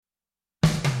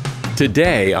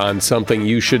Today on Something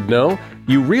You Should Know,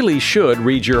 you really should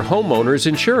read your homeowner's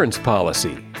insurance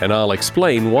policy, and I'll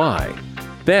explain why.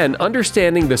 Then,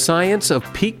 understanding the science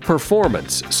of peak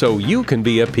performance so you can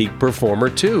be a peak performer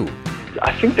too.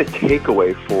 I think the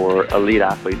takeaway for elite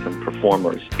athletes and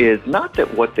performers is not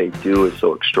that what they do is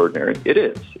so extraordinary. It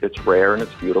is. It's rare and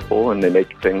it's beautiful and they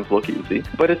make things look easy.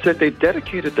 But it's that they've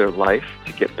dedicated their life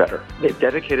to get better. They've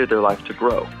dedicated their life to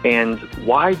grow. And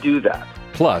why do that?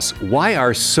 Plus, why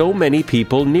are so many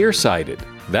people nearsighted?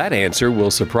 That answer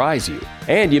will surprise you.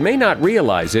 And you may not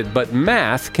realize it, but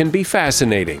math can be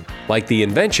fascinating, like the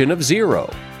invention of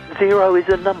zero. Zero is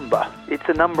a number. It's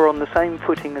a number on the same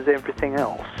footing as everything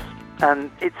else.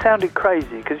 And it sounded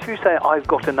crazy, because if you say, I've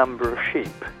got a number of sheep,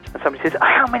 and somebody says,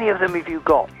 how many of them have you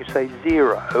got? You say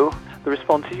zero. The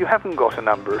response is, you haven't got a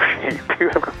number of sheep. You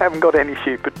haven't got any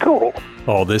sheep at all.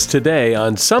 All this today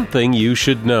on Something You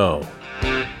Should Know.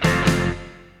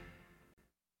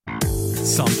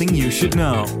 Something you should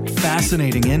know.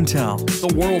 Fascinating intel,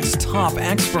 the world's top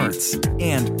experts,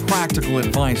 and practical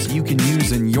advice you can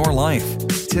use in your life.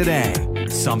 Today,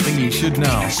 Something You Should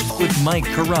Know with Mike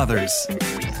Carruthers.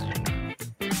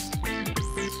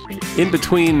 In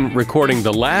between recording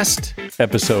the last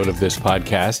episode of this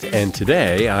podcast and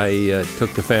today, I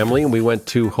took the family and we went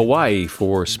to Hawaii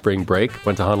for spring break,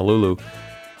 went to Honolulu,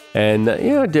 and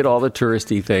did all the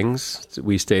touristy things.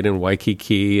 We stayed in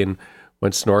Waikiki and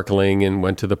went snorkeling and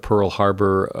went to the Pearl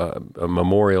Harbor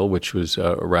Memorial, which was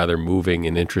a rather moving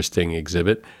and interesting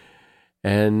exhibit,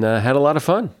 and had a lot of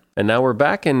fun. And now we're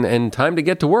back and time to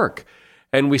get to work.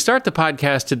 And we start the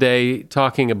podcast today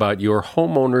talking about your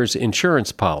homeowner's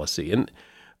insurance policy. And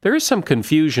there is some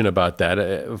confusion about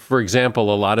that. For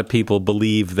example, a lot of people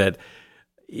believe that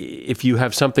if you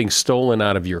have something stolen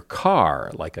out of your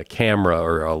car, like a camera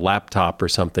or a laptop or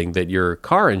something, that your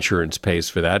car insurance pays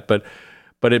for that. But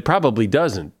it probably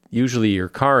doesn't. Usually your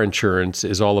car insurance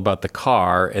is all about the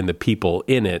car and the people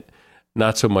in it,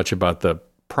 not so much about the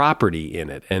property in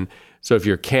it. And so if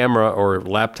your camera or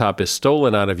laptop is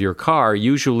stolen out of your car,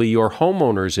 usually your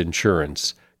homeowner's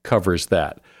insurance covers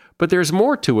that. But there's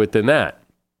more to it than that.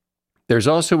 There's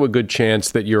also a good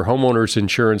chance that your homeowner's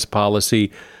insurance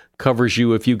policy covers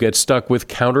you if you get stuck with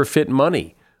counterfeit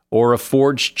money or a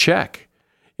forged check.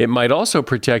 It might also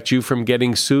protect you from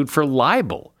getting sued for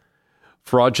libel.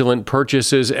 Fraudulent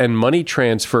purchases and money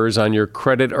transfers on your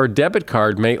credit or debit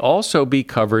card may also be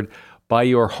covered by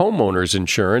your homeowner's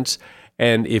insurance.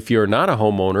 And if you're not a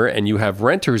homeowner and you have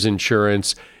renter's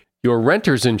insurance, your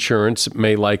renter's insurance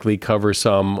may likely cover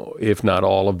some, if not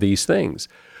all, of these things.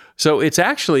 So it's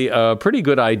actually a pretty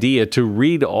good idea to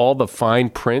read all the fine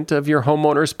print of your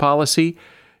homeowner's policy.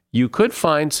 You could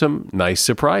find some nice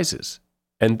surprises.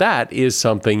 And that is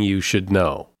something you should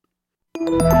know.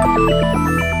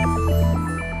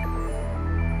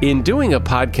 In doing a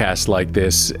podcast like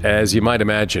this, as you might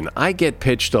imagine, I get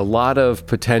pitched a lot of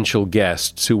potential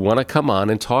guests who want to come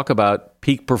on and talk about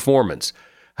peak performance,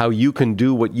 how you can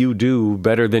do what you do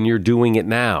better than you're doing it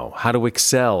now, how to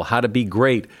excel, how to be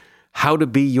great, how to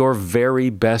be your very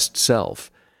best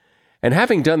self. And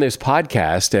having done this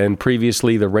podcast and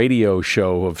previously the radio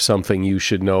show of Something You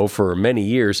Should Know for many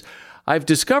years, I've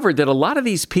discovered that a lot of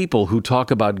these people who talk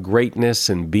about greatness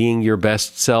and being your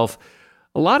best self,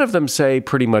 a lot of them say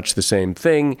pretty much the same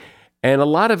thing, and a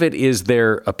lot of it is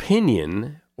their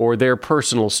opinion or their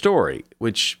personal story,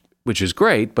 which is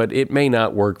great, but it may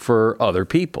not work for other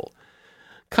people.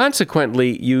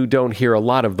 Consequently, you don't hear a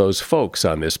lot of those folks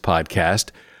on this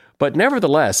podcast, but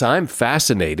nevertheless, I'm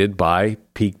fascinated by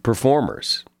peak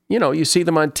performers. You see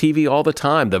them on TV all the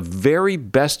time, the very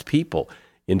best people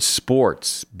in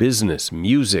sports, business,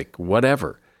 music,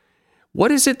 whatever. What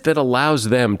is it that allows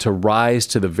them to rise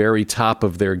to the very top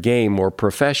of their game or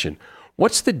profession?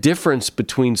 What's the difference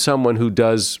between someone who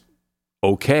does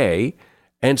okay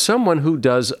and someone who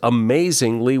does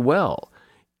amazingly well?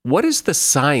 What is the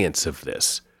science of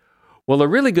this? Well, a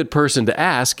really good person to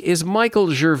ask is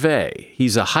Michael Gervais.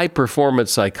 He's a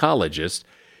high-performance psychologist.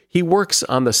 He works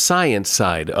on the science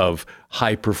side of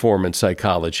high-performance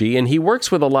psychology, and he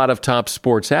works with a lot of top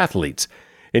sports athletes,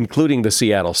 including the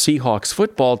Seattle Seahawks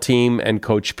football team and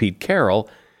Coach Pete Carroll,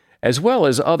 as well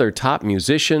as other top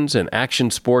musicians and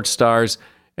action sports stars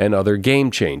and other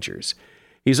game changers.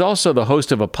 He's also the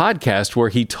host of a podcast where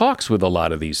he talks with a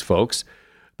lot of these folks.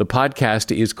 The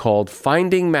podcast is called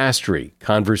Finding Mastery,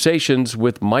 Conversations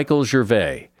with Michael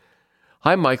Gervais.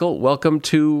 Hi, Michael. Welcome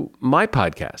to my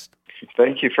podcast.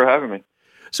 Thank you for having me.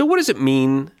 So what does it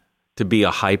mean to be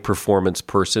a high-performance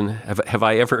person? Have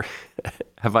I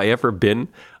ever been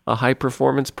a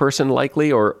high-performance person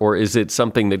likely, or is it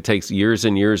something that takes years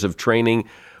and years of training,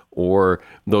 or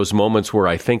those moments where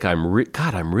I think I'm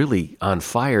really on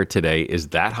fire today. Is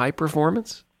that high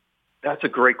performance? That's a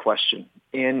great question.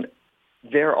 And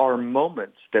there are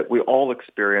moments that we all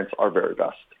experience our very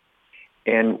best.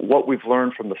 And what we've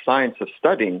learned from the science of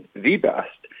studying the best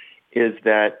is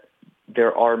that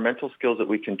there are mental skills that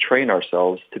we can train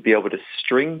ourselves to be able to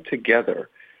string together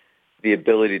the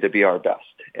ability to be our best.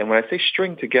 And when I say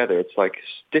string together, it's like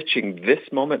stitching this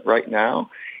moment right now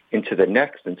into the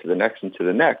next, into the next, into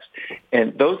the next.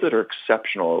 And those that are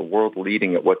exceptional or world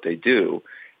leading at what they do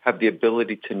have the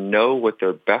ability to know what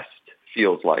their best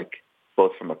feels like,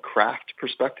 both from a craft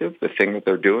perspective, the thing that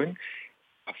they're doing,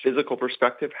 a physical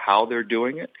perspective, how they're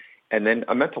doing it, and then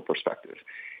a mental perspective.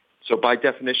 So by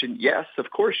definition, yes,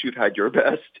 of course you've had your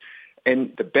best.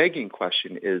 And the begging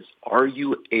question is, are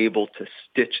you able to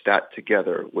stitch that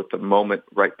together with the moment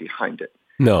right behind it?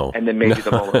 No. And then maybe the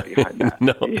moment behind that.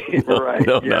 No, right.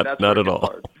 no, Yeah, not at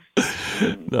all.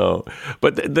 No.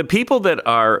 But the people that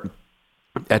are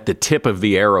at the tip of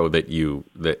the arrow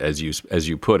as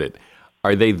you put it,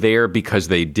 are they there because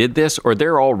they did this, or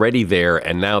they're already there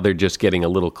and now they're just getting a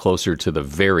little closer to the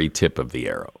very tip of the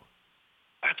arrow?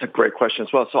 That's a great question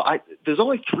as well. So there's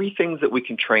only three things that we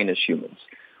can train as humans.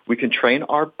 We can train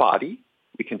our body,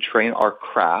 we can train our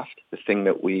craft, the thing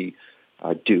that we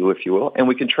do, if you will, and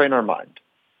we can train our mind.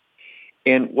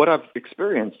 And what I've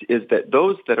experienced is that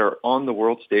those that are on the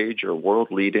world stage or world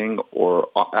leading or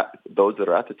those that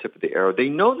are at the tip of the arrow, they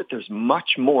know that there's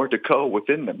much more to go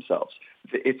within themselves.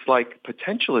 It's like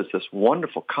potential is this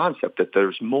wonderful concept that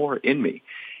there's more in me.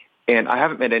 And I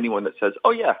haven't met anyone that says,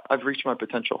 oh, yeah, I've reached my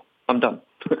potential. I'm done.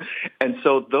 And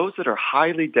so those that are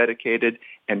highly dedicated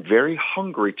and very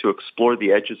hungry to explore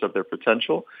the edges of their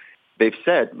potential,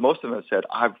 most of them have said,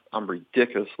 I'm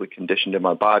ridiculously conditioned in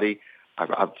my body.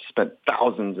 I've spent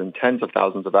thousands and tens of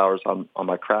thousands of hours on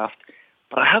my craft,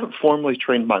 but I haven't formally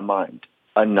trained my mind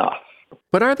enough.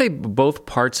 But are they both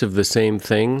parts of the same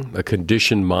thing? A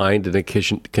conditioned mind and a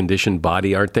conditioned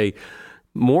body, aren't they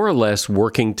more or less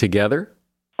working together?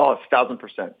 Oh, it's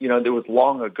 1,000%. There was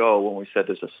long ago when we said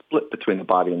there's a split between the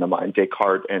body and the mind.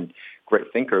 Descartes and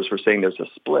great thinkers were saying there's a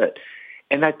split.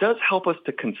 And that does help us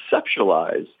to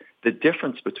conceptualize the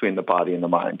difference between the body and the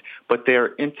mind, but they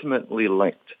are intimately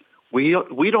linked. We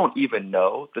don't even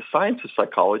know, the science of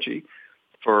psychology,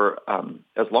 for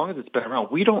as long as it's been around,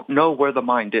 we don't know where the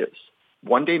mind is.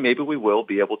 One day maybe we will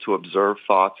be able to observe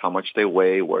thoughts, how much they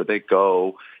weigh, where they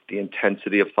go, the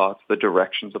intensity of thoughts, the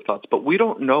directions of thoughts, but we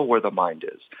don't know where the mind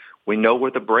is. We know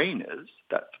where the brain is,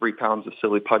 that 3 pounds of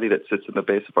silly putty that sits in the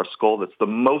base of our skull that's the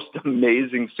most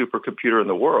amazing supercomputer in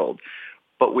the world,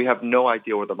 but we have no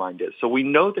idea where the mind is. So we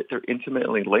know that they're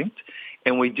intimately linked,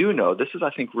 and we do know, this is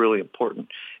I think really important,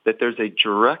 that there's a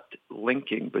direct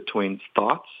linking between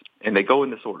thoughts, and they go in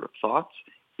this order. Thoughts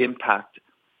impact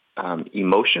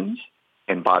emotions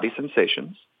and body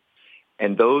sensations,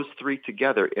 and those three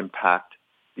together impact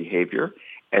behavior,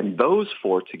 and those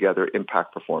four together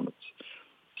impact performance.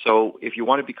 So if you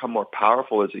want to become more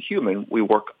powerful as a human, we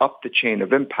work up the chain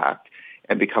of impact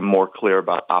and become more clear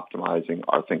about optimizing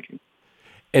our thinking.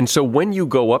 And so when you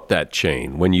go up that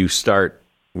chain, when you start,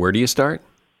 where do you start?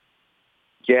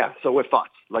 Yeah, so with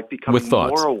thoughts, like becoming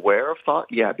more aware of thought.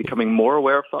 Yeah, becoming more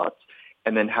aware of thoughts,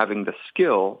 and then having the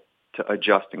skill to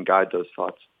adjust and guide those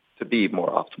thoughts to be more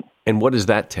optimal. And what does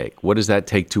that take? What does that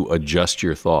take to adjust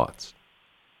your thoughts?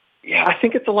 Yeah, I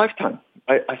think it's a lifetime.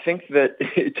 I think that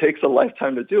it takes a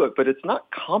lifetime to do it, but it's not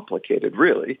complicated,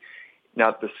 really.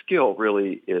 Now, the skill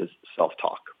really is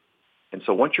self-talk. And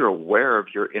so once you're aware of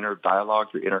your inner dialogue,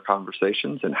 your inner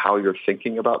conversations, and how you're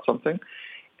thinking about something,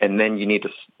 and then you need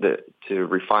to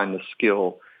refine the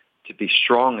skill to be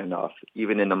strong enough,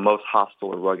 even in the most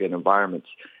hostile or rugged environments,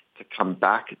 to come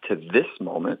back to this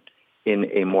moment in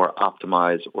a more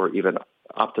optimized or even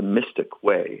optimistic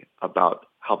way about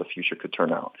how the future could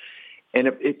turn out. And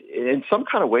in some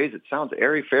kind of ways, it sounds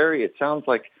airy-fairy. It sounds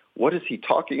like, what is he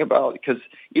talking about? Because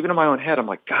even in my own head, I'm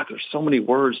like, God, there's so many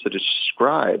words to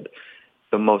describe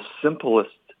the most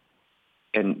simplest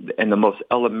and the most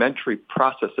elementary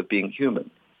process of being human.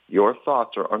 Your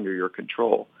thoughts are under your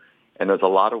control. And there's a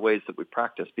lot of ways that we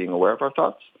practice being aware of our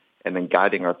thoughts and then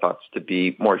guiding our thoughts to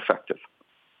be more effective.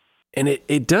 And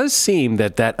it does seem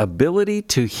that ability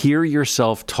to hear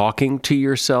yourself talking to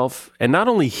yourself, and not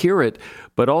only hear it,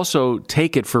 but also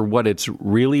take it for what it's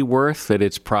really worth, that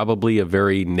it's probably a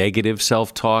very negative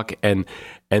self-talk and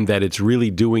that it's really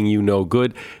doing you no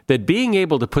good, that being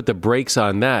able to put the brakes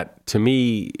on that, to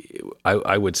me,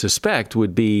 I would suspect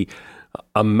would be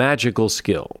a magical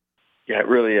skill. Yeah, it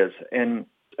really is. And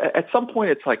at some point,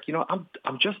 it's like,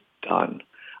 I'm just done.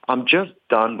 I'm just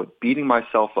done with beating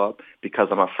myself up because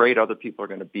I'm afraid other people are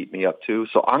going to beat me up too.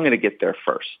 So I'm going to get there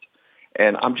first.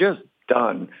 And I'm just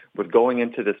done with going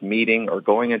into this meeting or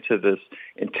going into this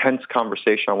intense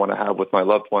conversation I want to have with my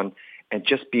loved one and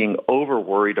just being over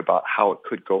worried about how it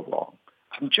could go wrong.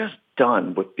 I'm just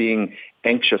done with being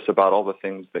anxious about all the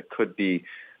things that could be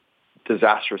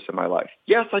disastrous in my life.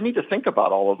 Yes, I need to think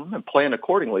about all of them and plan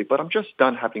accordingly, but I'm just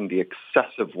done having the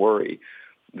excessive worry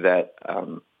that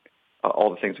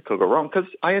all the things that could go wrong, because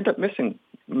I end up missing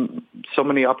so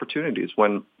many opportunities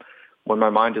when my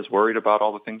mind is worried about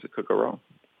all the things that could go wrong.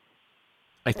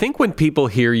 I think when people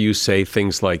hear you say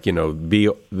things like,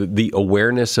 the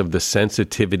awareness of the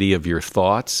sensitivity of your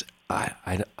thoughts,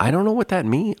 I don't know what that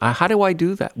means. How do I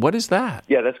do that? What is that?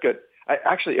 Yeah, that's good.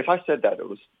 Actually, if I said that, it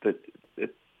was that.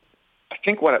 I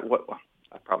think what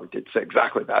I probably did say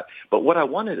exactly that. But what I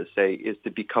wanted to say is to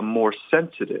become more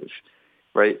sensitive,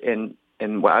 right? And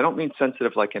I don't mean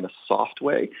sensitive like in a soft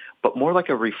way, but more like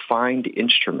a refined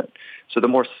instrument. So the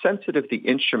more sensitive the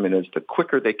instrument is, the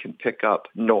quicker they can pick up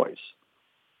noise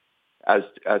as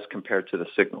compared to the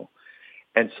signal.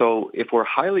 And so if we're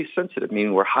highly sensitive,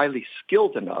 meaning we're highly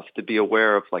skilled enough to be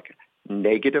aware of like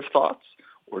negative thoughts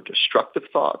or destructive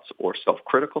thoughts or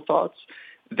self-critical thoughts,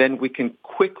 then we can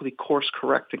quickly course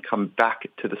correct and come back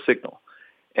to the signal.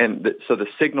 And so the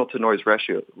signal to noise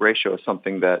ratio is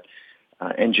something that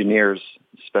engineers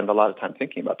spend a lot of time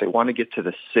thinking about. They want to get to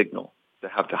the signal to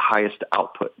have the highest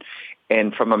output.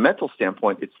 And from a mental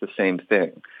standpoint, it's the same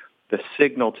thing. The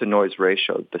signal to noise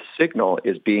ratio, the signal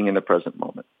is being in the present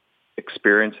moment,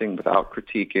 experiencing without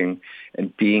critiquing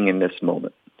and being in this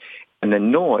moment. And the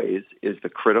noise is the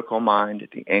critical mind,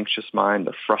 the anxious mind,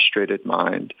 the frustrated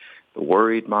mind, the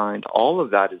worried mind. All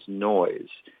of that is noise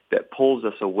that pulls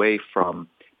us away from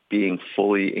being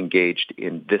fully engaged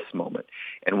in this moment.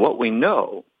 And what we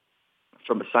know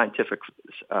from a scientific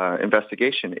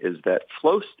investigation is that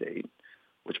flow state,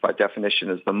 which by definition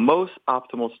is the most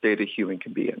optimal state a human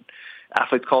can be in.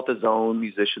 Athletes call it the zone,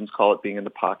 musicians call it being in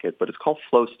the pocket, but it's called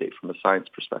flow state from a science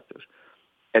perspective.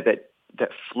 And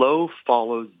that flow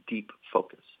follows deep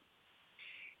focus.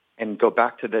 And go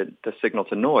back to the signal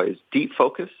to noise, deep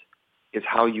focus is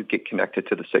how you get connected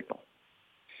to the signal.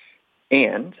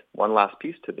 And one last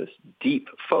piece to this, deep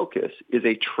focus is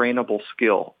a trainable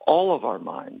skill. All of our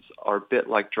minds are a bit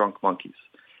like drunk monkeys.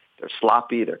 They're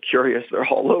sloppy, they're curious, they're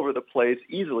all over the place,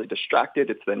 easily distracted.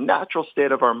 It's the natural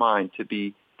state of our mind to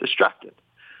be distracted.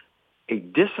 A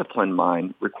disciplined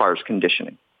mind requires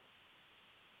conditioning.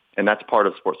 And that's part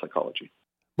of sports psychology.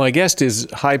 My guest is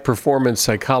high-performance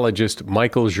psychologist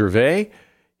Michael Gervais.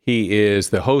 He is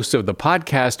the host of the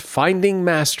podcast Finding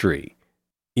Mastery.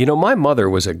 My mother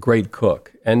was a great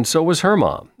cook, and so was her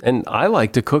mom. And I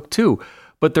like to cook too.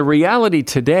 But the reality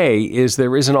today is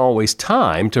there isn't always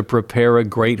time to prepare a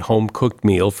great home-cooked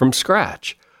meal from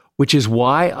scratch, which is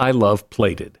why I love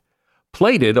Plated.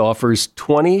 Plated offers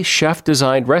 20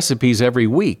 chef-designed recipes every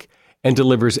week and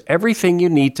delivers everything you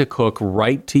need to cook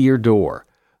right to your door.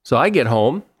 So I get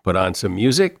home, put on some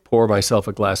music, pour myself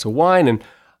a glass of wine, and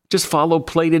just follow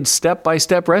Plated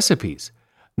step-by-step recipes.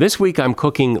 This week I'm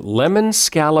cooking lemon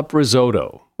scallop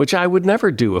risotto, which I would never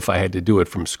do if I had to do it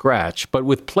from scratch, but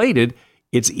with Plated,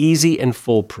 it's easy and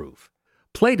foolproof.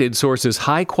 Plated sources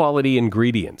high-quality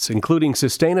ingredients, including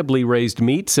sustainably raised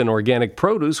meats and organic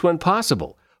produce when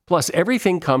possible. Plus,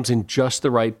 everything comes in just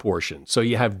the right portion, so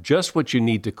you have just what you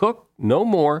need to cook, no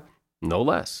more, no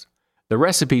less. The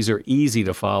recipes are easy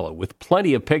to follow, with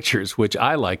plenty of pictures, which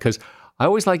I like, because I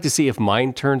always like to see if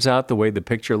mine turns out the way the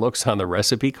picture looks on the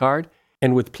recipe card.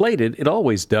 And with Plated, it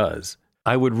always does.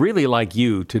 I would really like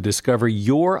you to discover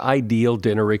your ideal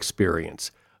dinner experience.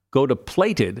 Go to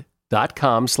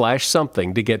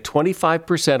plated.com/something to get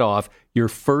 25% off your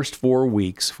first 4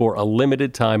 weeks for a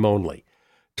limited time only.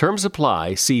 Terms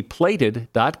apply. See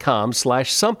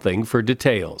plated.com/something for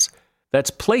details.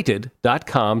 That's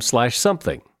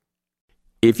plated.com/something.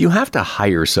 If you have to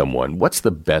hire someone, what's the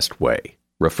best way?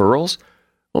 Referrals?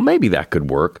 Well, maybe that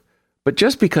could work. But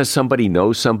just because somebody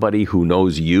knows somebody who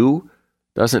knows you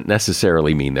doesn't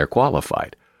necessarily mean they're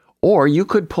qualified. Or you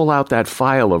could pull out that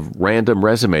file of random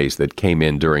resumes that came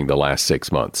in during the last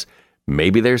 6 months.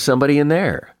 Maybe there's somebody in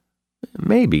there.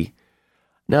 Maybe.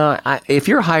 Now, if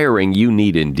you're hiring, you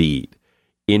need Indeed.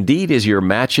 Indeed is your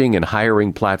matching and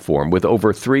hiring platform with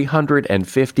over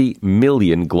 350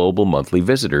 million global monthly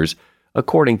visitors,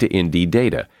 according to Indeed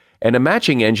data, and a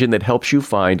matching engine that helps you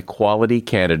find quality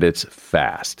candidates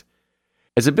fast.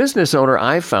 As a business owner,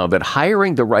 I've found that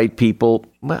hiring the right people,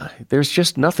 there's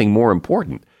just nothing more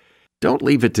important. Don't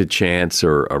leave it to chance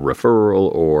or a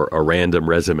referral or a random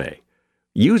resume.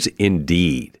 Use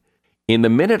Indeed. In the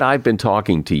minute I've been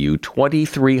talking to you,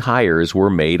 23 hires were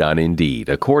made on Indeed,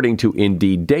 according to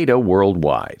Indeed data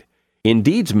worldwide.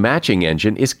 Indeed's matching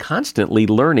engine is constantly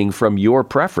learning from your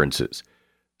preferences.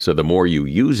 So the more you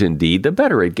use Indeed, the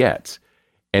better it gets.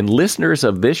 And listeners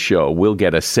of this show will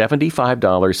get a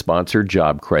 $75 sponsored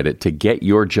job credit to get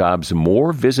your jobs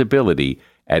more visibility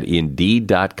at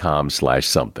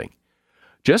Indeed.com/something.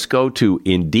 Just go to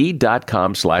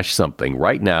Indeed.com/something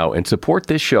right now and support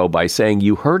this show by saying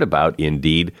you heard about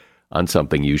Indeed on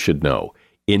Something You Should Know.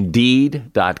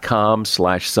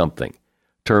 Indeed.com/something.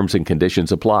 Terms and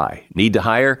conditions apply. Need to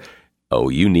hire? Oh,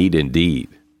 you need Indeed.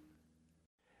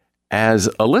 As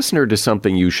a listener to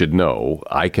Something You Should Know,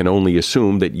 I can only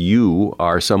assume that you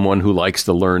are someone who likes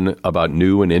to learn about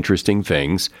new and interesting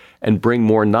things and bring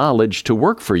more knowledge to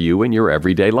work for you in your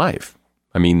everyday life.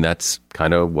 I mean, that's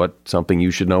kind of what Something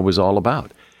You Should Know is all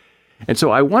about. And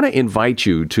so I want to invite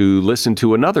you to listen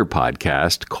to another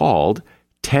podcast called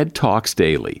TED Talks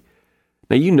Daily.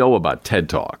 Now, you know about TED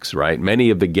Talks, right? Many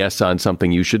of the guests on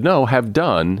Something You Should Know have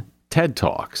done TED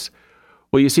Talks.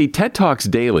 Well, you see, TED Talks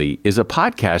Daily is a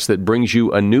podcast that brings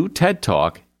you a new TED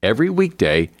Talk every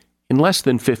weekday in less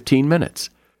than 15 minutes.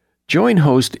 Join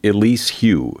host Elise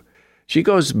Hu. She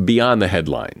goes beyond the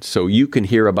headlines, so you can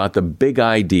hear about the big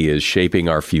ideas shaping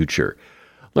our future.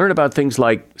 Learn about things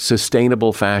like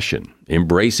sustainable fashion,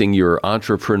 embracing your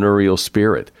entrepreneurial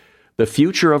spirit, the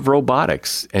future of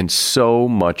robotics, and so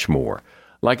much more.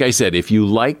 Like I said, if you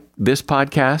like this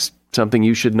podcast, Something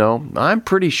You Should Know, I'm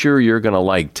pretty sure you're going to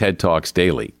like TED Talks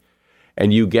Daily.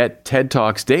 And you get TED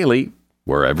Talks Daily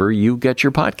wherever you get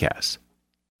your podcasts.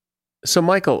 So,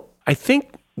 Michael, I think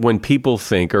when people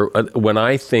think, or when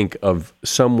I think of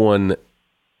someone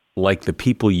like the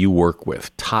people you work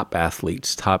with, top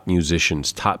athletes, top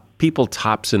musicians,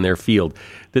 tops in their field,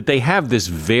 that they have this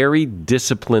very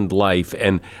disciplined life.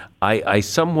 And I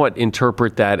somewhat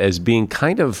interpret that as being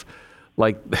kind of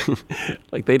like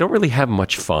they don't really have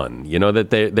much fun, you know,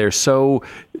 that they're so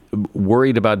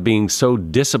worried about being so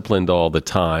disciplined all the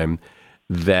time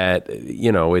that,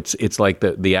 you know, it's like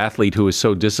the athlete who is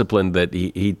so disciplined that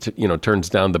he turns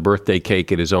down the birthday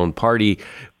cake at his own party,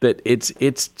 that it's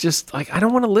just like, I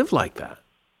don't want to live like that.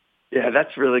 Yeah,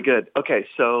 that's really good. Okay,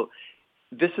 so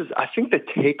this is, I think the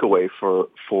takeaway for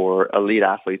elite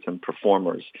athletes and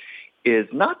performers is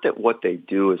not that what they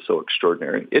do is so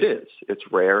extraordinary. It is.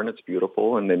 It's rare and it's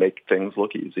beautiful and they make things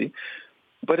look easy.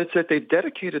 But it's that they've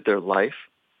dedicated their life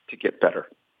to get better.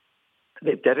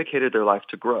 They've dedicated their life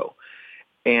to grow.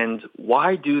 And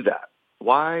why do that?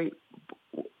 Why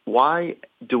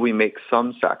do we make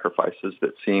some sacrifices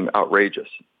that seem outrageous?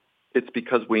 It's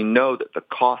because we know that the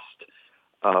cost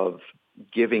of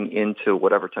giving into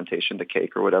whatever temptation, the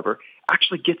cake or whatever,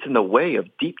 actually gets in the way of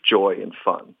deep joy and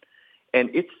fun. And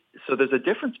so there's a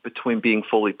difference between being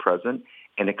fully present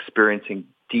and experiencing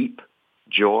deep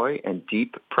joy and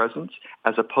deep presence,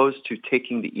 as opposed to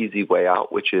taking the easy way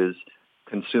out, which is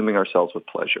consuming ourselves with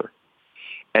pleasure.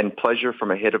 And pleasure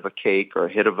from a hit of a cake or a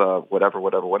hit of a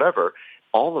whatever,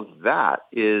 all of that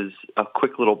is a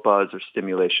quick little buzz or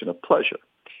stimulation of pleasure.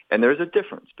 And there's a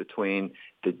difference between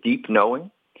the deep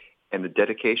knowing and the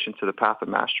dedication to the path of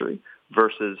mastery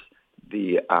versus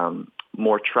the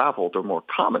more traveled or more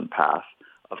common path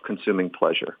of consuming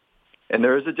pleasure. And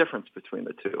there is a difference between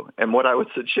the two. And what I would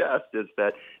suggest is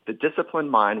that the disciplined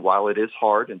mind, while it is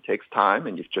hard and takes time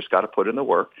and you've just got to put in the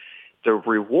work, the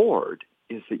reward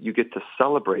is that you get to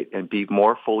celebrate and be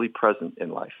more fully present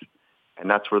in life. And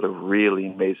that's where the really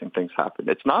amazing things happen.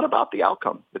 It's not about the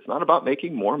outcome. It's not about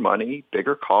making more money,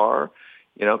 bigger car,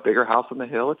 bigger house on the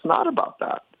hill. It's not about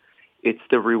that. It's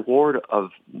the reward of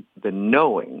the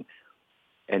knowing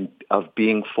and of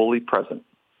being fully present,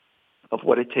 of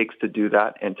what it takes to do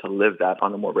that and to live that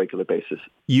on a more regular basis.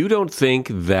 You don't think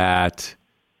that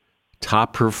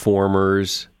top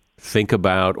performers think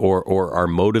about or are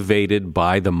motivated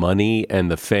by the money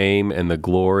and the fame and the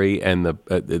glory and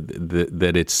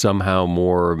that it's somehow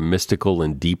more mystical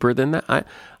and deeper than that?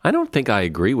 I don't think I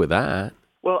agree with that.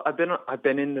 Well, I've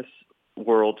been in this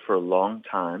world for a long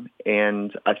time,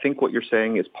 and I think what you're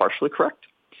saying is partially correct,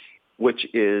 which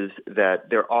is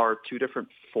that there are two different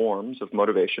forms of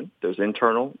motivation. There's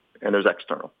internal and there's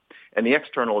external. And the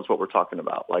external is what we're talking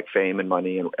about, like fame and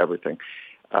money and everything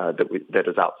that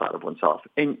is outside of oneself.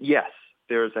 And yes,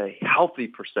 there's a healthy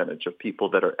percentage of people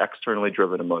that are externally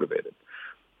driven and motivated.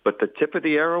 But the tip of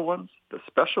the arrow ones, the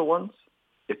special ones,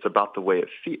 it's about the way it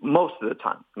feels most of the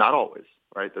time, not always,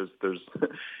 right?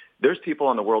 There's people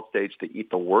on the world stage that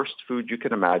eat the worst food you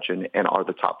can imagine and are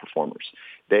the top performers.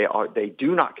 They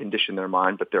do not condition their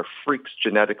mind, but they're freaks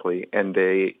genetically, and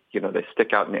they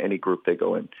stick out in any group they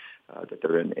go in. that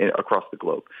they're in across the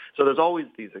globe. So there's always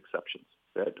these exceptions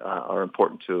that are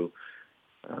important to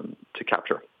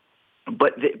capture.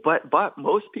 But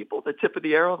most people, the tip of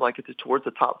the arrow, like it's towards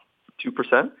the top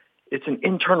 2%, it's an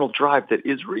internal drive that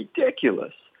is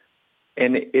ridiculous.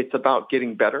 And it's about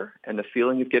getting better and the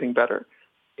feeling of getting better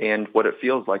and what it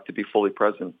feels like to be fully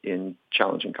present in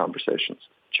challenging conversations,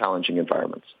 challenging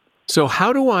environments. So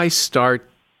how do I start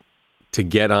to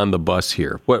get on the bus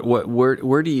here?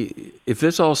 Where do you, if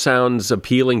this all sounds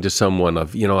appealing to someone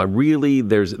of, I really,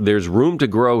 there's room to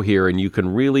grow here and you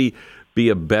can really be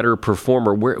a better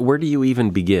performer, where do you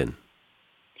even begin?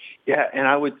 Yeah, and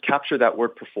I would capture that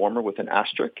word performer with an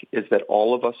asterisk, is that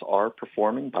all of us are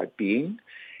performing by being.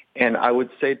 And I would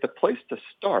say the place to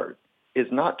start is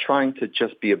not trying to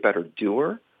just be a better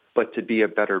doer, but to be a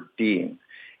better being.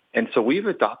 And so we've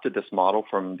adopted this model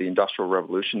from the Industrial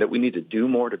Revolution that we need to do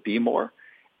more to be more.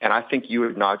 And I think you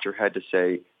would nod your head to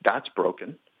say, that's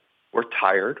broken. We're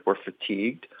tired. We're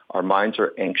fatigued. Our minds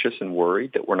are anxious and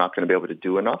worried that we're not going to be able to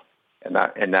do enough. And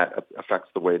that affects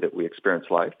the way that we experience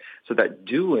life. So that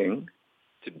doing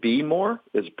to be more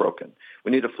is broken.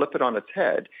 We need to flip it on its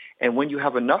head. And when you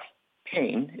have enough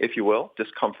pain, if you will,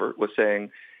 discomfort with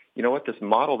saying, you know what, this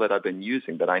model that I've been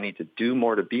using that I need to do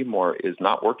more to be more is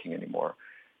not working anymore.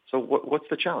 So what's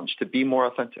the challenge? To be more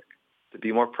authentic, to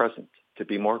be more present, to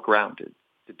be more grounded,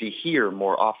 to be here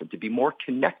more often, to be more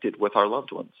connected with our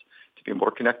loved ones, to be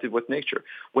more connected with nature.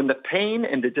 When the pain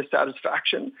and the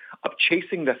dissatisfaction of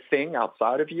chasing the thing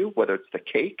outside of you, whether it's the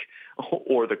cake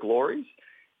or the glories,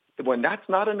 when that's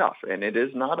not enough, and it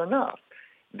is not enough,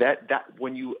 that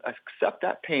when you accept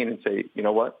that pain and say, you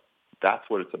know what, that's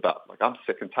what it's about. Like, I'm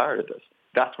sick and tired of this.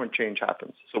 That's when change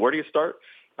happens. So where do you start?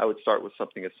 I would start with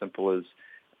something as simple as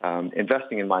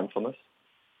investing in mindfulness.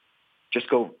 Just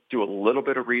go do a little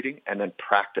bit of reading and then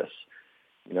practice.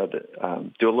 Do a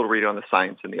little reading on the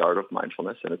science and the art of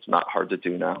mindfulness, and it's not hard to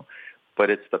do now. But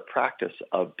it's the practice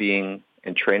of being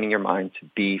and training your mind to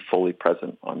be fully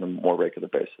present on a more regular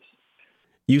basis.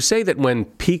 You say that when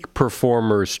peak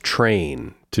performers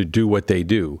train to do what they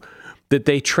do, that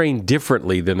they train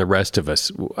differently than the rest of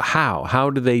us. How? How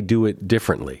do they do it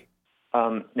differently?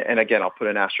 And again, I'll put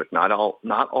an asterisk. Not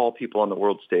all people on the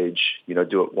world stage,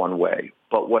 do it one way.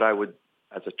 But what I would,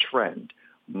 as a trend,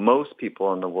 most people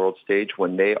on the world stage,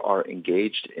 when they are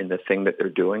engaged in the thing that they're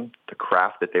doing, the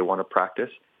craft that they want to practice,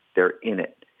 they're in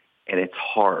it. And it's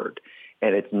hard.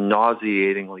 And it's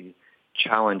nauseatingly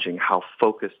challenging how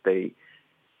focused they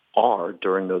are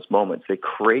during those moments. They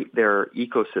create their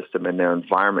ecosystem and their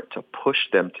environment to push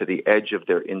them to the edge of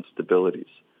their instabilities,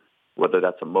 whether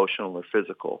that's emotional or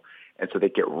physical. And so they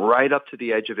get right up to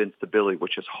the edge of instability,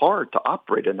 which is hard to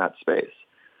operate in that space.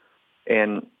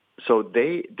 And so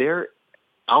their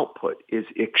output is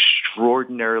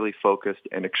extraordinarily focused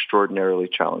and extraordinarily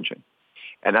challenging.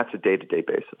 And that's a day-to-day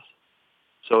basis.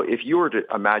 So if you were to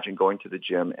imagine going to the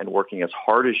gym and working as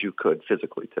hard as you could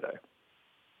physically today,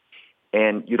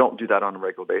 and you don't do that on a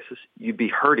regular basis, you'd be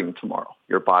hurting tomorrow.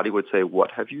 Your body would say,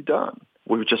 what have you done?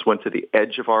 We just went to the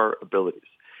edge of our abilities.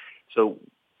 So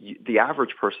the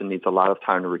average person needs a lot of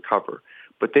time to recover.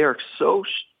 But they are so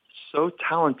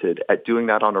talented at doing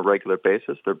that on a regular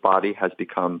basis, their body has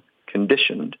become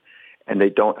conditioned, and they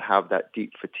don't have that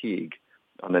deep fatigue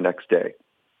on the next day,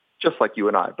 just like you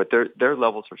and I. But their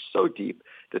levels are so deep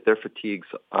that their fatigues,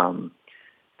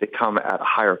 they come at a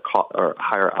higher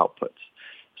outputs.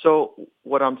 So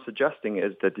what I'm suggesting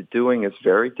is that the doing is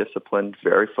very disciplined,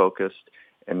 very focused,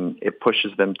 and it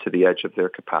pushes them to the edge of their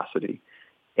capacity.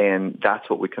 And that's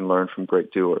what we can learn from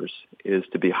great doers, is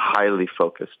to be highly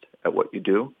focused at what you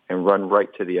do and run right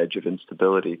to the edge of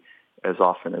instability as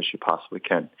often as you possibly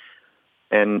can.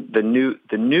 And the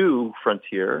new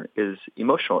frontier is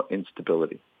emotional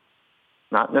instability,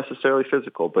 not necessarily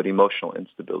physical, but emotional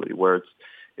instability, where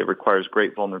it requires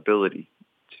great vulnerability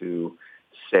to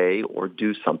say or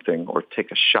do something or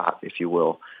take a shot, if you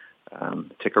will,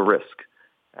 take a risk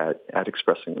at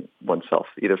expressing oneself,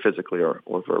 either physically or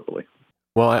verbally.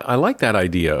 Well, I like that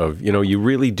idea of, you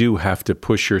really do have to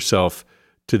push yourself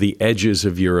to the edges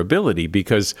of your ability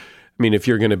because, if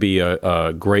you're going to be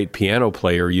a great piano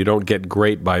player, you don't get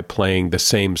great by playing the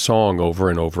same song over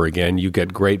and over again. You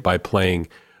get great by playing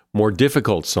more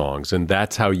difficult songs, and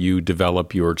that's how you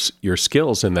develop your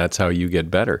skills, and that's how you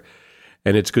get better.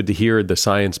 And it's good to hear the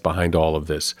science behind all of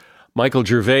this. Michael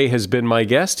Gervais has been my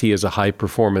guest. He is a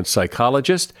high-performance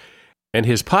psychologist, and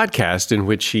his podcast, in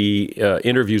which he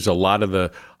interviews a lot of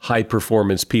the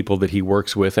high-performance people that he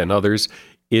works with and others,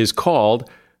 is called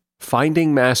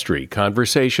Finding Mastery,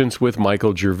 Conversations with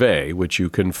Michael Gervais, which you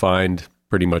can find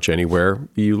pretty much anywhere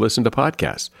you listen to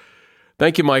podcasts.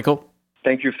 Thank you, Michael.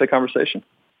 Thank you for the conversation.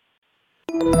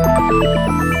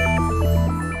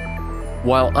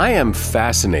 While I am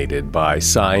fascinated by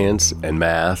science and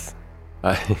math,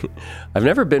 I've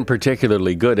never been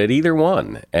particularly good at either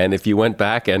one. And if you went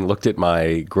back and looked at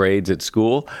my grades at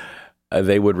school,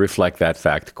 they would reflect that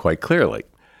fact quite clearly.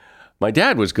 My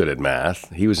dad was good at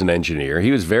math. He was an engineer.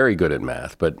 He was very good at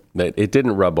math, but it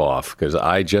didn't rub off because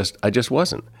I just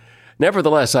wasn't.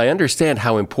 Nevertheless, I understand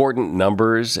how important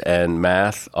numbers and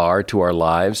math are to our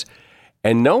lives,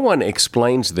 and no one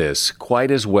explains this quite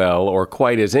as well or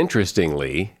quite as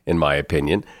interestingly, in my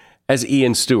opinion, as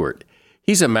Ian Stewart.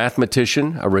 He's a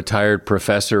mathematician, a retired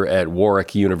professor at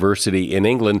Warwick University in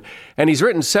England, and he's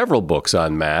written several books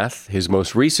on math. His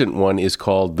most recent one is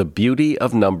called The Beauty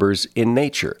of Numbers in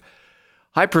Nature.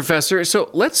 Hi, Professor.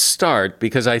 So let's start,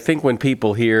 because I think when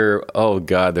people hear, oh,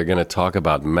 God, they're going to talk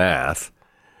about math.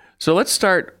 So let's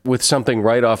start with something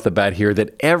right off the bat here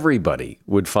that everybody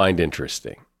would find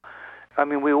interesting. I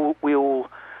mean, we all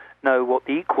know what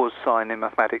the equals sign in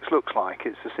mathematics looks like.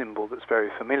 It's a symbol that's very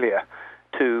familiar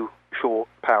to short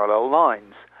parallel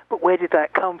lines. But where did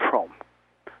that come from?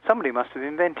 Somebody must have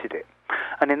invented it.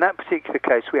 And in that particular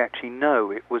case, we actually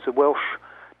know it was a Welsh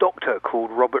doctor called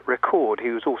Robert Recorde. He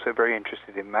was also very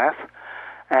interested in math.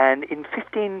 And in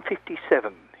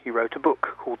 1557, he wrote a book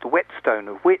called The Whetstone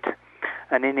of Wit.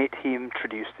 And in it, he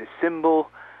introduced this symbol.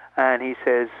 And he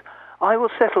says, I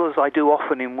will settle as I do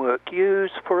often in work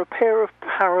use for a pair of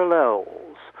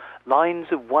parallels, lines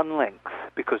of one length,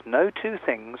 because no two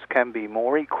things can be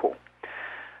more equal.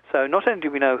 So not only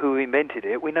do we know who invented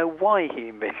it, we know why he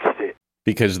invented it.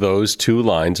 Because those two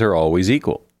lines are always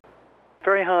equal.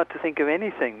 Very hard to think of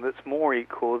anything that's more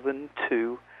equal than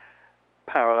two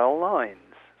parallel lines.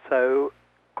 So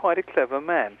quite a clever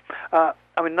man.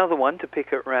 Another one to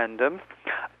pick at random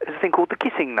is a thing called the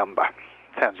kissing number.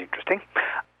 Sounds interesting.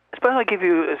 Suppose I give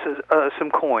you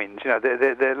some coins.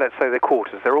 They're, let's say they're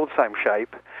quarters. They're all the same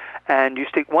shape. And you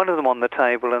stick one of them on the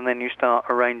table, and then you start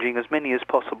arranging as many as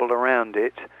possible around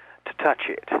it to touch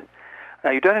it.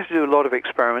 Now, you don't have to do a lot of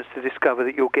experiments to discover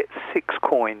that you'll get 6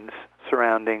 coins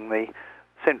surrounding the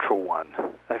central one.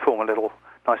 They form a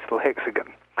nice little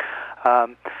hexagon.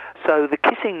 So the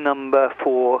kissing number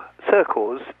for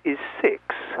circles is 6.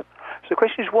 So the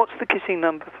question is, what's the kissing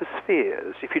number for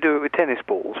spheres? If you do it with tennis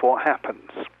balls, what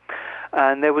happens?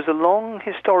 And there was a long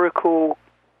historical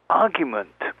argument.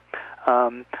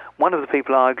 One of the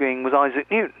people arguing was Isaac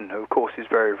Newton, who of course is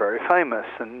very, very famous.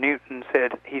 And Newton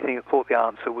said he thought the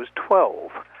answer was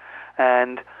 12.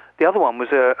 And the other one was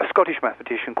a Scottish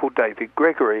mathematician called David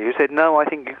Gregory, who said, no, I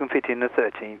think you can fit in a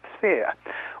 13th sphere.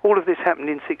 All of this happened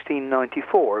in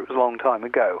 1694. It was a long time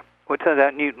ago. Well, it turns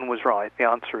out Newton was right. The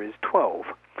answer is 12.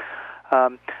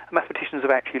 Mathematicians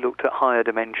have actually looked at higher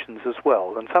dimensions as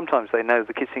well, and sometimes they know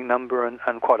the kissing number,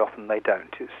 and quite often they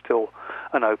don't. It's still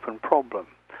an open problem.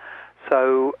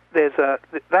 So that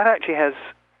actually has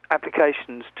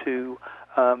applications to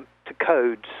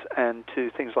codes and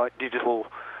to things like digital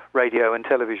radio and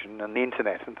television and the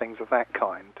internet and things of that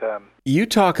kind. You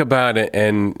talk about it,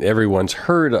 and everyone's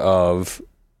heard of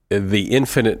the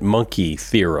infinite monkey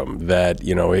theorem, that,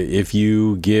 if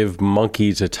you give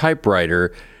monkeys a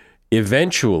typewriter,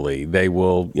 eventually they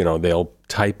will, they'll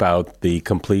type out the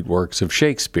complete works of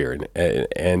Shakespeare.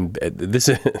 And this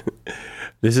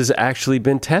has actually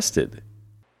been tested.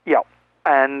 Yeah,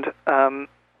 and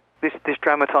this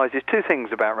dramatizes two things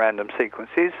about random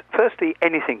sequences. Firstly,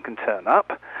 anything can turn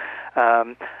up.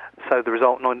 So the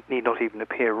result need not even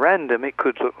appear random. It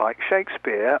could look like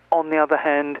Shakespeare. On the other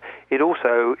hand, it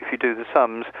also, if you do the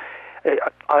sums,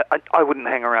 I wouldn't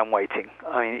hang around waiting.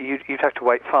 I mean, you'd have to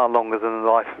wait far longer than the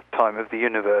lifetime of the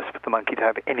universe for the monkey to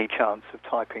have any chance of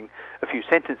typing a few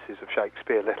sentences of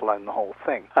Shakespeare, let alone the whole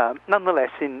thing. Nonetheless,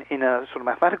 in a sort of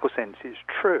mathematical sense, it's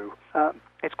true.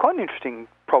 It's quite an interesting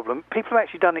problem. People have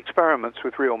actually done experiments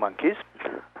with real monkeys.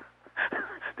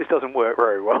 This doesn't work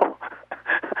very well.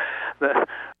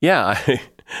 Yeah,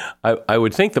 I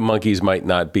would think the monkeys might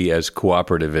not be as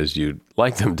cooperative as you'd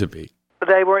like them to be.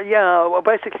 They were, well,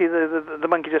 basically the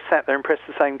monkey just sat there and pressed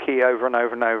the same key over and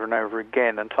over and over and over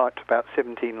again and typed about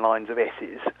 17 lines of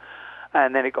S's.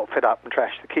 And then it got fed up and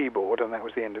trashed the keyboard, and that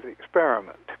was the end of the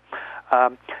experiment.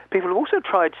 People have also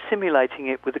tried simulating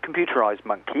it with a computerized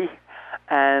monkey,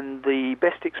 and the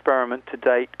best experiment to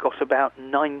date got about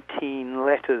 19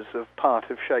 letters of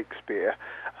part of Shakespeare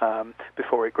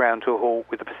before it ground to a halt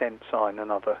with a percent sign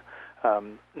and other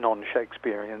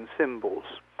non-Shakespearean symbols.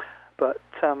 But,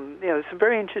 there's some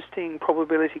very interesting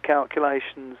probability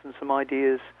calculations and some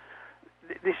ideas.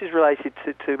 This is related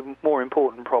to more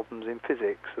important problems in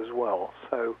physics as well.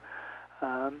 So,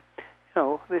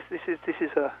 this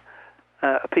is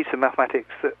a piece of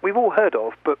mathematics that we've all heard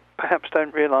of, but perhaps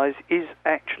don't realize is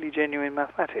actually genuine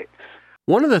mathematics.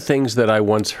 One of the things that I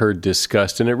once heard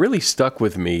discussed, and it really stuck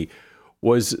with me,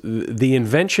 was the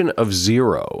invention of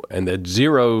zero, and that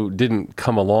zero didn't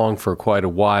come along for quite a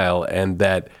while, and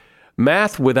that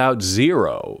math without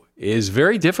zero is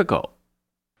very difficult.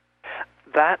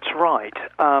 That's right.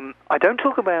 I don't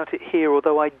talk about it here,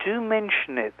 although I do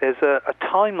mention it. There's a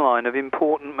timeline of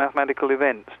important mathematical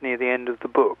events near the end of the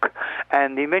book,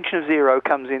 and the invention of zero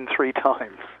comes in 3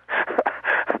 times.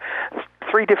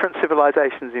 3 different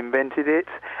civilizations invented it.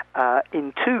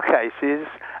 In 2 cases,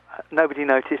 nobody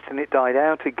noticed and it died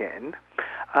out again.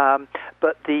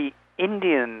 But the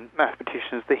Indian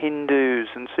mathematicians, the Hindus,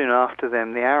 and soon after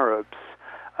them the Arabs,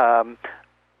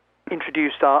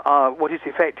 introduced our what is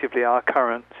effectively our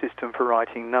current system for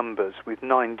writing numbers with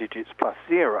 9 digits plus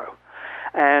 0.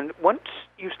 And once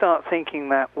you start thinking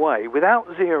that way, without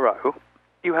zero,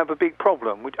 you have a big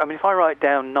problem. I mean, if I write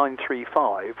down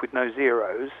 935 with no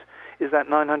zeros, is that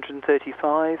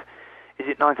 935? Is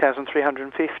it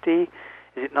 9,350? Is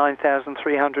it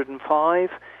 9,305?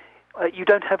 You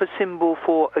don't have a symbol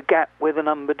for a gap where the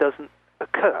number doesn't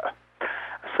occur.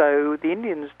 So the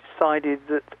Indians decided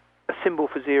that a symbol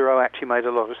for zero actually made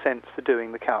a lot of sense for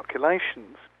doing the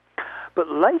calculations. But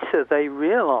later they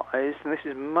realized, and this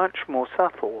is much more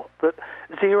subtle, that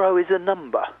zero is a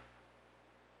number.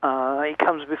 It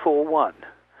comes before 1.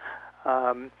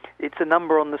 It's a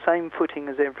number on the same footing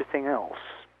as everything else.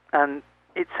 And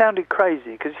it sounded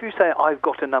crazy, because if you say, I've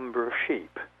got a number of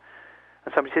sheep,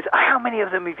 and somebody says, how many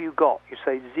of them have you got? You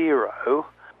say 0.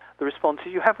 The response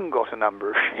is, you haven't got a number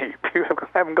of sheep. You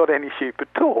haven't got any sheep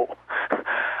at all.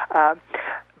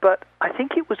 But I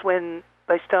think it was when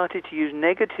they started to use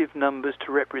negative numbers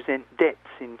to represent debts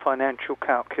in financial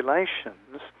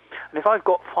calculations. And if I've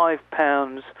got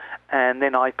 £5 and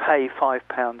then I pay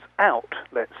 £5 out,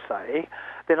 let's say,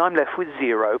 then I'm left with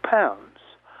 £0.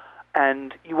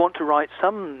 And you want to write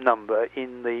some number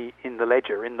in the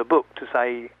ledger, in the book, to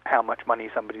say how much money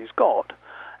somebody's got,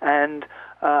 and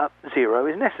 0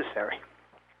 is necessary.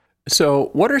 So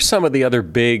what are some of the other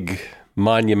big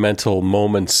monumental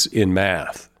moments in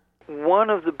math? One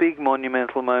of the big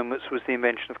monumental moments was the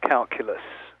invention of calculus.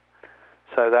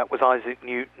 So that was Isaac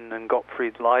Newton and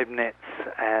Gottfried Leibniz,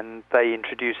 and they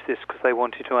introduced this because they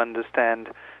wanted to understand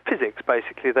physics,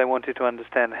 basically. They wanted to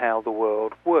understand how the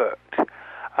world worked.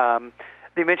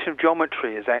 The invention of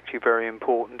geometry is actually very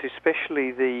important,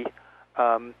 especially the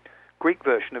Greek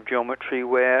version of geometry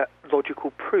where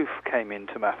logical proof came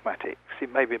into mathematics.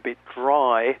 It may be a bit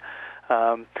dry,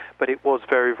 but it was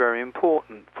very, very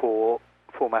important for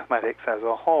mathematics as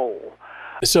a whole.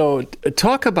 So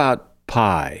talk about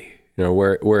pi,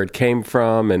 where it came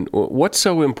from, and what's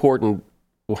so important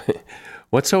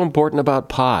about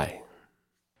pi?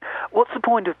 What's the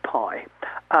point of pi?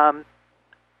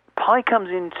 Pi comes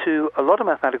into a lot of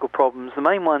mathematical problems. The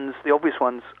main ones, the obvious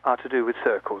ones, are to do with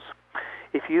circles.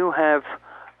 If you have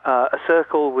a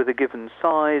circle with a given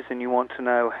size and you want to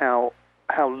know how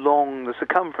long the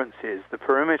circumference is, the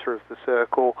perimeter of the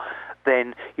circle,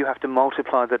 then you have to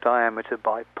multiply the diameter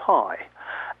by pi.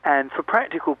 And for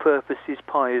practical purposes,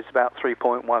 pi is about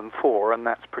 3.14, and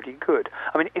that's pretty good.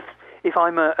 I mean, if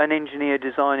I'm an engineer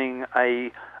designing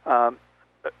a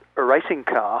racing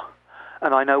car,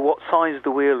 and I know what size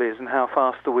the wheel is and how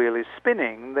fast the wheel is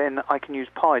spinning, then I can use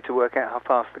pi to work out how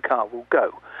fast the car will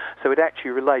go. So it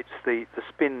actually relates the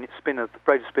rate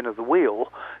of spin of the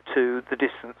wheel to the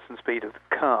distance and speed of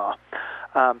the car.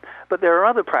 But there are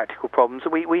other practical problems.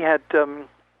 We had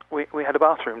a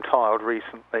bathroom tiled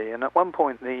recently, and at one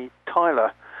point the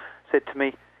tiler said to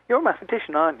me, "You're a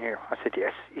mathematician, aren't you?" I said,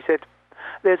 "Yes." He said,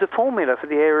 "There's a formula for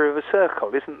the area of a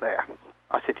circle, isn't there?"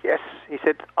 I said, "Yes." He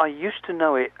said, "I used to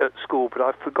know it at school, but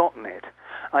I've forgotten it.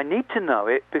 I need to know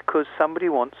it because somebody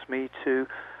wants me to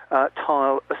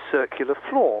tile a circular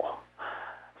floor.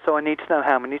 So I need to know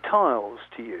how many tiles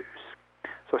to use."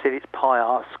 So I said, "It's pi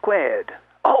r squared."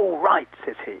 "Oh, right,"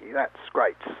 says he. "That's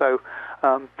great." So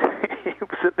it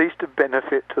was at least a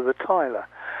benefit to the tiler.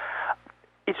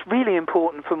 It's really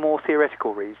important for more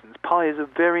theoretical reasons. Pi is a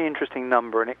very interesting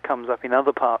number, and it comes up in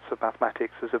other parts of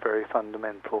mathematics as a very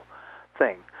fundamental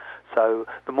thing. So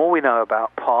the more we know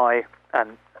about pi,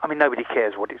 and I mean nobody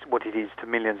cares what it is to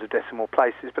millions of decimal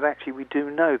places, but actually we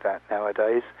do know that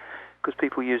nowadays because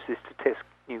people use this to test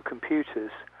new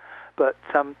computers. But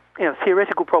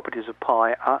theoretical properties of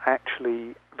pi are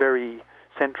actually very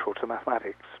central to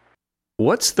mathematics.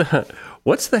 What's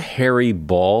the Harry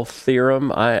Ball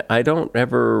theorem? I don't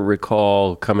ever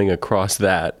recall coming across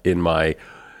that in my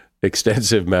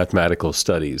extensive mathematical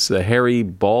studies. The Harry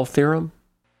Ball theorem?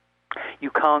 You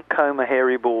can't comb a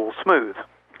hairy ball smooth.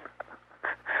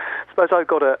 Suppose I've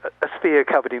got a sphere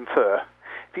covered in fur.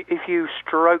 If you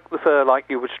stroke the fur like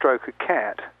you would stroke a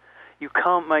cat, you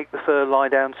can't make the fur lie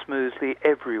down smoothly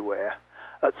everywhere.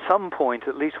 At some point,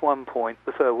 at least one point,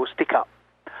 the fur will stick up,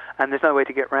 and there's no way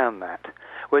to get around that.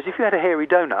 Whereas if you had a hairy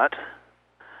donut,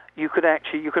 you could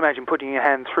imagine putting your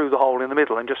hand through the hole in the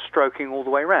middle and just stroking all the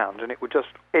way around, and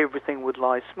everything would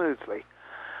lie smoothly.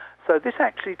 So this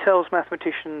actually tells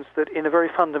mathematicians that in a very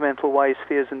fundamental way,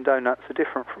 spheres and donuts are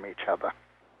different from each other.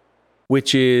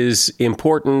 Which is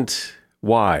important.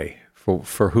 Why?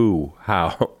 For who?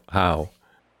 How?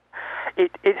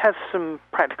 It has some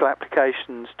practical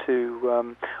applications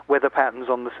to weather patterns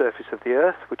on the surface of the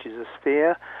Earth, which is a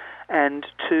sphere, and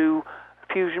to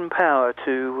fusion power,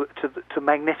 to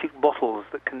magnetic bottles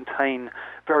that contain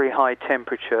very high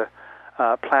temperature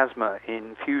plasma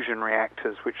in fusion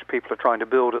reactors, which people are trying to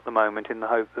build at the moment in the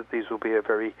hope that these will be a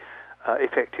very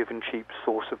effective and cheap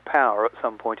source of power at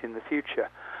some point in the future.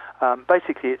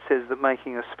 Basically, it says that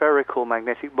making a spherical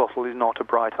magnetic bottle is not a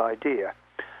bright idea.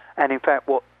 And in fact,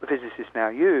 what the physicists now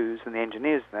use and the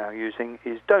engineers are now using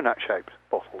is donut-shaped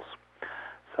bottles.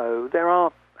 So there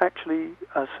are actually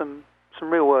some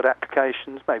real-world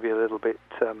applications, maybe a little bit,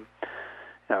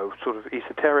 sort of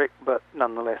esoteric, but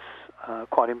nonetheless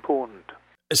quite important.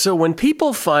 So when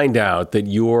people find out that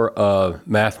you're a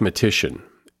mathematician,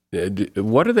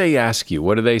 what do they ask you?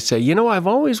 What do they say? I've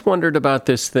always wondered about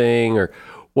this thing, or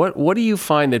what do you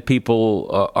find that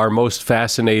people are most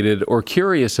fascinated or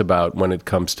curious about when it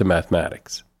comes to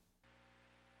mathematics?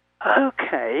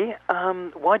 Okay,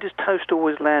 why does toast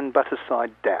always land butter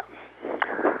side down?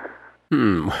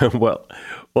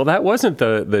 Well, that wasn't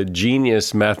the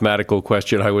genius mathematical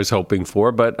question I was hoping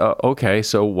for, but okay,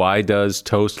 so why does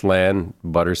toast land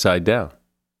butter side down?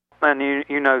 And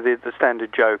you know the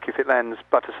standard joke, if it lands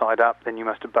butter side up, then you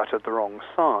must have buttered the wrong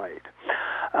side.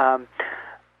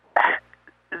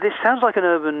 This sounds like an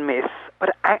urban myth,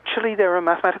 but actually there are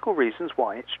mathematical reasons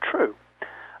why it's true.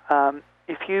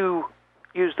 If you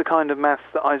use the kind of maths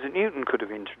that Isaac Newton could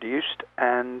have introduced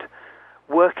and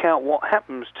work out what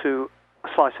happens to a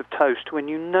slice of toast when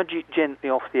you nudge it gently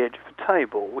off the edge of a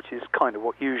table, which is kind of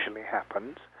what usually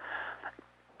happens,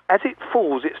 as it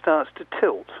falls it starts to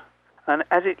tilt, and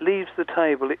as it leaves the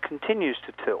table it continues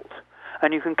to tilt.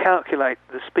 And you can calculate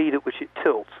the speed at which it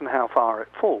tilts and how far it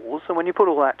falls. And when you put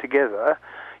all that together,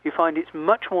 you find it's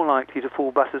much more likely to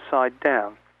fall butter side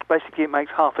down. Basically, it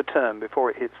makes half a turn before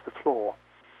it hits the floor.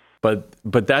 But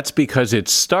that's because it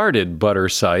started butter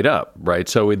side up, right?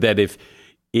 So that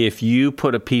if you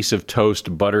put a piece of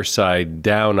toast butter side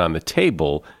down on the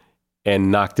table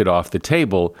and knocked it off the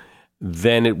table,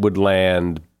 then it would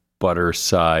land butter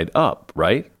side up,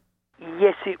 right?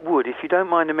 Yes, it would. If you don't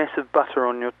mind a mess of butter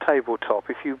on your tabletop,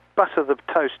 if you butter the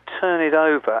toast, turn it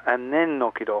over, and then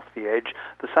knock it off the edge,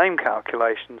 the same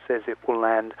calculation says it will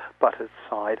land butter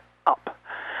side up.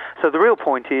 So the real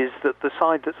point is that the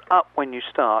side that's up when you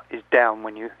start is down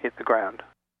when you hit the ground.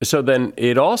 So then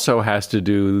it also has to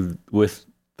do with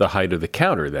the height of the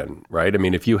counter then, right? I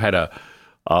mean, if you had a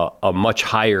much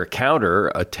higher counter,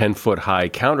 a 10-foot high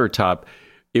countertop,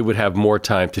 it would have more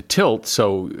time to tilt,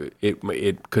 so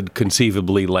it could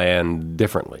conceivably land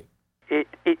differently.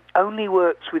 It only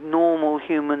works with normal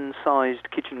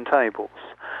human-sized kitchen tables.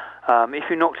 If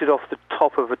you knocked it off the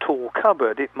top of a tall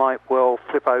cupboard, it might well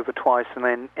flip over twice and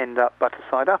then end up butter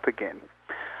side up again.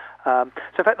 So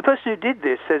in fact, the person who did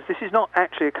this says this is not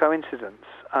actually a coincidence.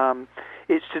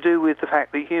 It's to do with the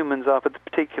fact that humans are at the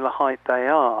particular height they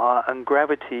are, and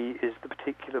gravity is the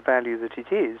particular value that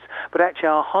it is. But actually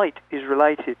our height is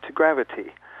related to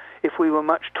gravity. If we were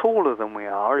much taller than we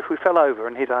are, if we fell over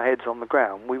and hit our heads on the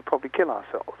ground, we would probably kill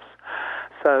ourselves.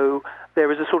 So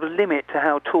there is a sort of limit to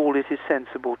how tall it is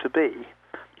sensible to be.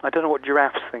 I don't know what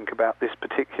giraffes think about this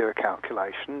particular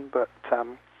calculation, but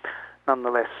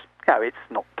nonetheless, it's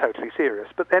not totally serious.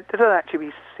 But there does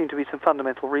actually seem to be some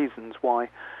fundamental reasons why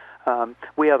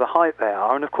we are the height they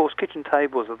are, and of course kitchen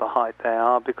tables are the height they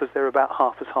are because they're about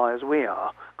half as high as we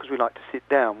are, because we like to sit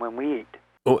down when we eat.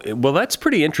 Well, that's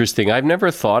pretty interesting. I've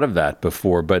never thought of that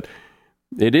before, but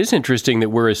it is interesting that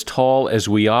we're as tall as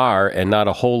we are and not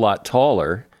a whole lot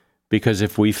taller, because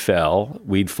if we fell,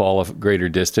 we'd fall a greater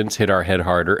distance, hit our head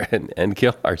harder, and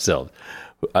kill ourselves.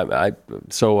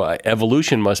 So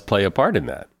evolution must play a part in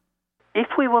that. If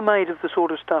we were made of the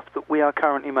sort of stuff that we are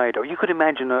currently made of, you could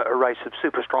imagine a race of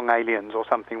super strong aliens or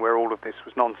something where all of this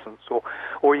was nonsense,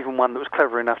 or even one that was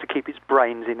clever enough to keep its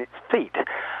brains in its feet.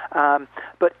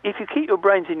 But if you keep your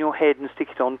brains in your head and stick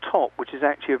it on top, which is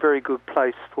actually a very good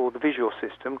place for the visual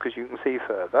system because you can see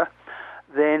further,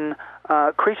 then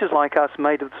creatures like us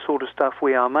made of the sort of stuff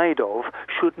we are made of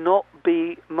should not not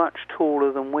be much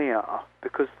taller than we are,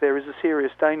 because there is a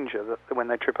serious danger that when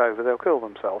they trip over, they'll kill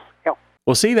themselves. Yeah.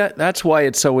 Well, see, that's why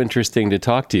it's so interesting to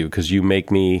talk to you, because you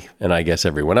make me, and I guess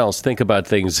everyone else, think about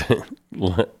things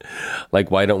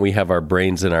like why don't we have our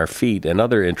brains in our feet and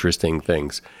other interesting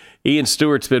things. Ian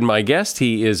Stewart's been my guest.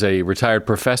 He is a retired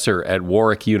professor at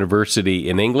Warwick University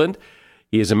in England.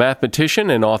 He is a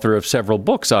mathematician and author of several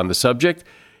books on the subject.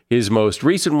 His most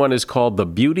recent one is called The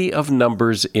Beauty of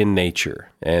Numbers in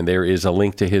Nature, and there is a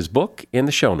link to his book in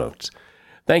the show notes.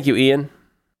 Thank you, Ian.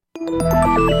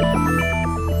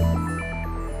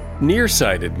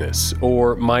 Nearsightedness,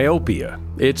 or myopia.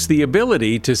 It's the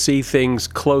ability to see things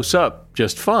close up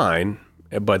just fine,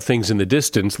 but things in the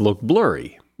distance look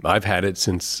blurry. I've had it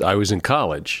since I was in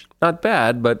college. Not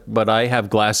bad, but I have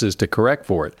glasses to correct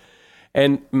for it.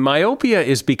 And myopia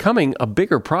is becoming a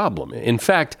bigger problem. In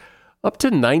fact, up to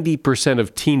 90%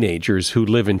 of teenagers who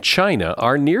live in China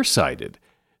are nearsighted.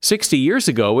 60 years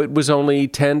ago, it was only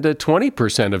 10 to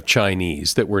 20% of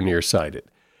Chinese that were nearsighted.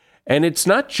 And it's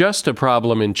not just a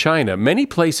problem in China. Many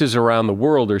places around the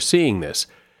world are seeing this.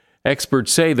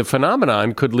 Experts say the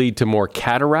phenomenon could lead to more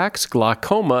cataracts,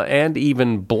 glaucoma, and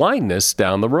even blindness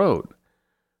down the road.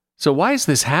 So why is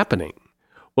this happening?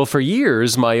 Well, for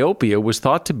years, myopia was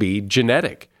thought to be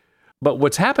genetic. But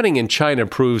what's happening in China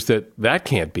proves that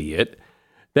can't be it.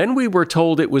 Then we were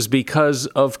told it was because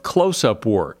of close-up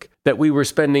work, that we were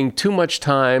spending too much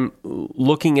time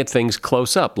looking at things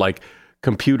close up, like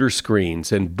computer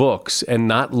screens and books, and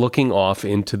not looking off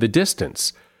into the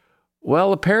distance.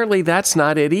 Well, apparently that's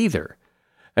not it either.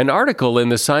 An article in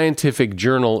the scientific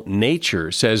journal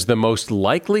Nature says the most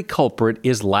likely culprit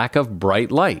is lack of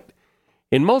bright light.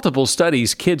 In multiple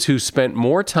studies, kids who spent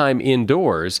more time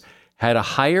indoors had a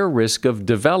higher risk of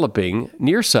developing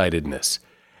nearsightedness.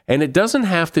 And it doesn't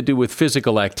have to do with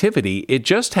physical activity, it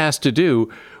just has to do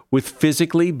with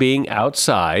physically being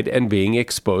outside and being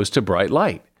exposed to bright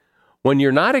light. When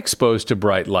you're not exposed to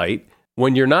bright light,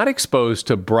 when you're not exposed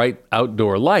to bright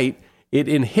outdoor light, it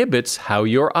inhibits how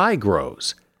your eye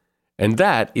grows. And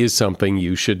that is something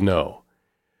you should know.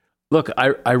 Look,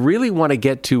 I really want to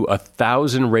get to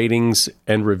 1,000 ratings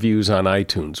and reviews on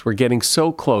iTunes. We're getting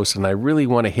so close, and I really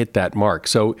want to hit that mark.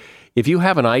 So if you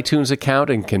have an iTunes account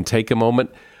and can take a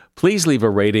moment, please leave a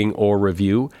rating or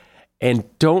review. And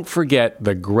don't forget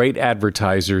the great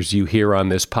advertisers you hear on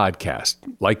this podcast,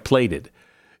 like Plated.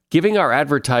 Giving our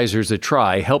advertisers a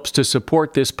try helps to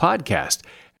support this podcast.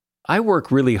 I work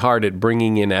really hard at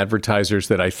bringing in advertisers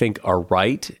that I think are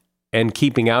right and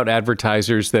keeping out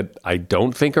advertisers that I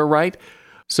don't think are right.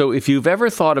 So if you've ever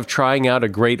thought of trying out a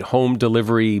great home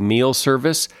delivery meal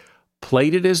service,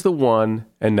 Plated is the one,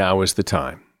 and now is the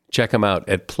time. Check them out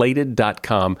at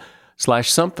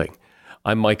plated.com/something.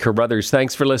 I'm Mike Carruthers.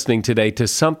 Thanks for listening today to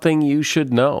Something You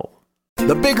Should Know.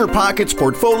 The Bigger Pockets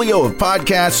portfolio of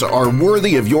podcasts are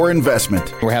worthy of your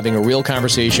investment. We're having a real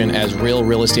conversation as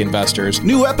real estate investors.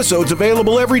 New episodes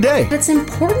available every day. It's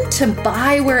important to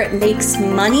buy where it makes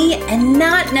money and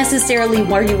not necessarily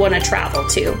where you want to travel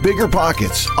to. Bigger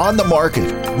Pockets, On the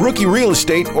Market, Rookie Real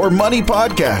Estate, or Money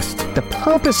Podcast. The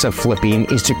purpose of flipping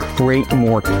is to create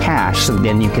more cash so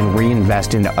then you can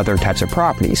reinvest into other types of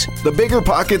properties. The Bigger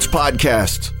Pockets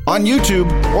Podcast on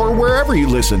YouTube or wherever you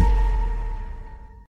listen.